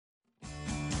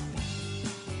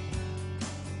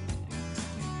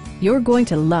You're going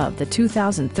to love the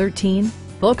 2013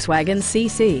 Volkswagen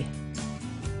CC.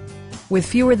 With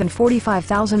fewer than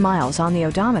 45,000 miles on the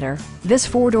odometer, this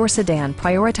four-door sedan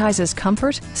prioritizes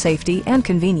comfort, safety, and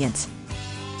convenience.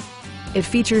 It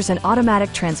features an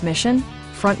automatic transmission,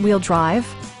 front-wheel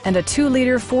drive, and a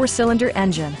 2-liter 4-cylinder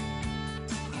engine.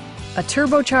 A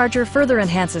turbocharger further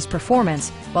enhances performance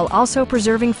while also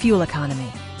preserving fuel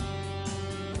economy.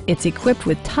 It's equipped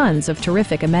with tons of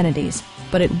terrific amenities,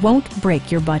 but it won't break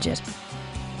your budget.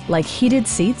 Like heated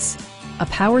seats, a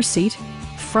power seat,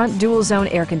 front dual-zone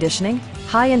air conditioning,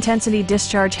 high-intensity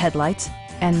discharge headlights,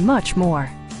 and much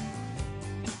more.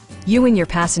 You and your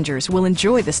passengers will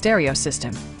enjoy the stereo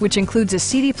system, which includes a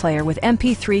CD player with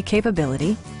MP3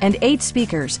 capability and 8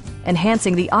 speakers,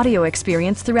 enhancing the audio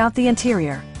experience throughout the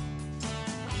interior.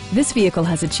 This vehicle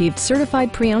has achieved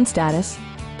certified pre-owned status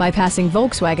by passing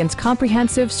Volkswagen's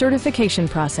comprehensive certification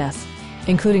process,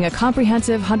 including a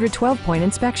comprehensive 112-point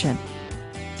inspection.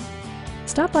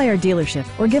 Stop by our dealership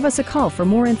or give us a call for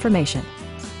more information.